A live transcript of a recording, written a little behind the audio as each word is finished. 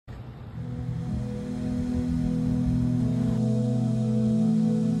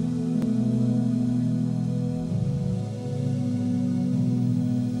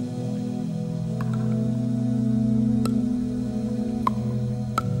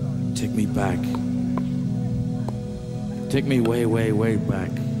Take me back. Take me way, way, way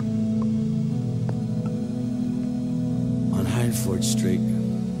back. On Hyndford Street,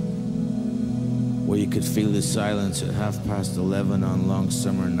 where you could feel the silence at 11:30 on long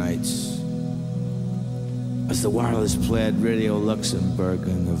summer nights, as the wireless played Radio Luxembourg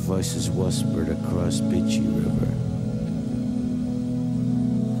and the voices whispered across Beachy River.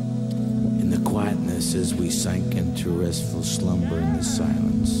 In the quietness as we sank into restful slumber in the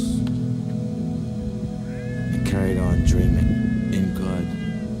silence, and carried on dreaming in God.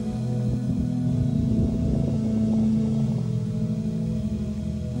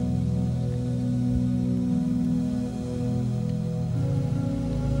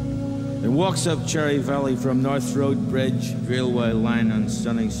 It walks up Cherry Valley from North Road Bridge railway line on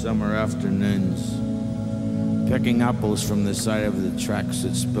sunny summer afternoons, picking apples from the side of the tracks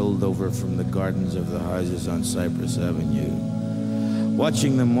that spilled over from the gardens of the houses on Cypress Avenue,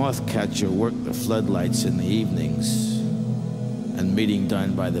 watching the moth catcher work the floodlights in the evenings, and meeting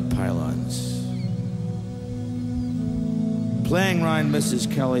down by the pylons, playing round Mrs.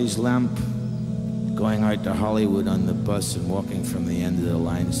 Kelly's lamp, going out to Hollywood on the bus and walking from the end of the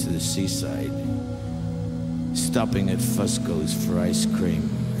lines to the seaside, stopping at Fusco's for ice cream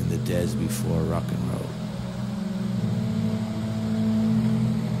in the days before rock and roll.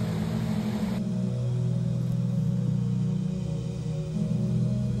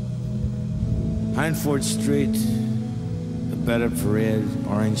 Hyndford Street, the Better Parade,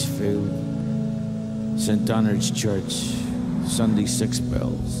 Orangefield, St. Donald's Church, Sunday six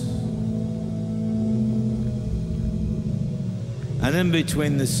bells. And in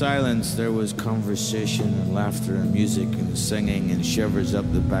between the silence, there was conversation and laughter and music and singing and shivers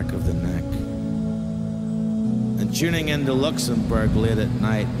up the back of the neck. And tuning into Luxembourg late at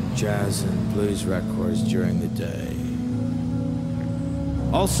night and jazz and blues records during the day.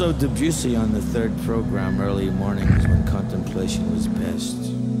 Also Debussy on the third program early mornings when contemplation was best.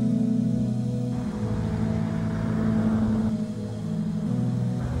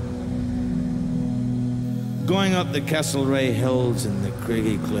 Going up the Castlereagh Hills and the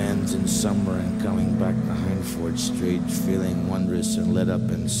Craigie Glens in summer and coming back to Hyndford Street, feeling wondrous and lit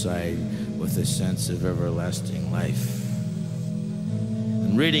up inside with a sense of everlasting life.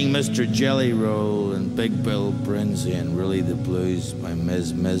 And reading Mr. Jelly Roll and Big Bill Brinsley and Really the Blues by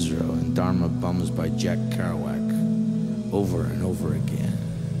Mes Mesro and Dharma Bums by Jack Kerouac over and over again.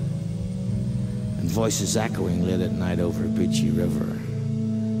 And voices echoing late at night over Beachy River.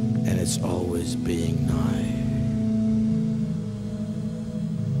 And it's always being nigh.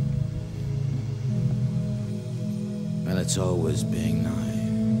 And it's always being nigh.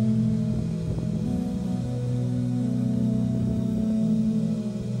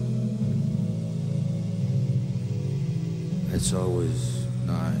 It's always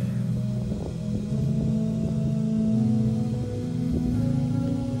nigh.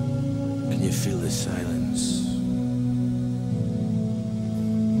 Can you feel the silence?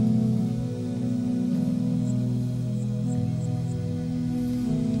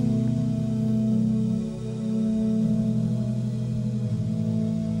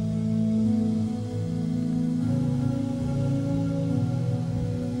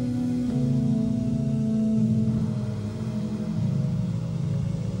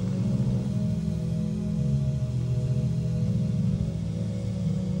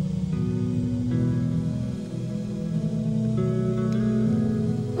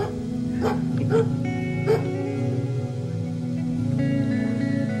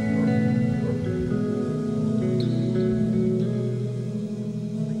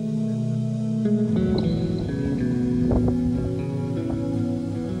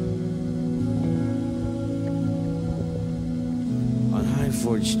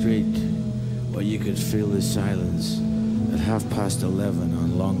 Hyndford Street, where you could feel the silence at 11:30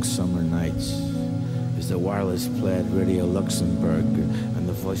 on long summer nights, as the wireless played Radio Luxembourg and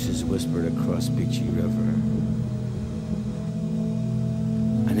the voices whispered across Beachy River.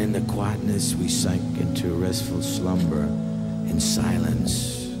 And in the quietness we sank into restful slumber in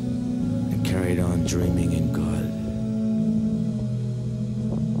silence and carried on dreaming in God.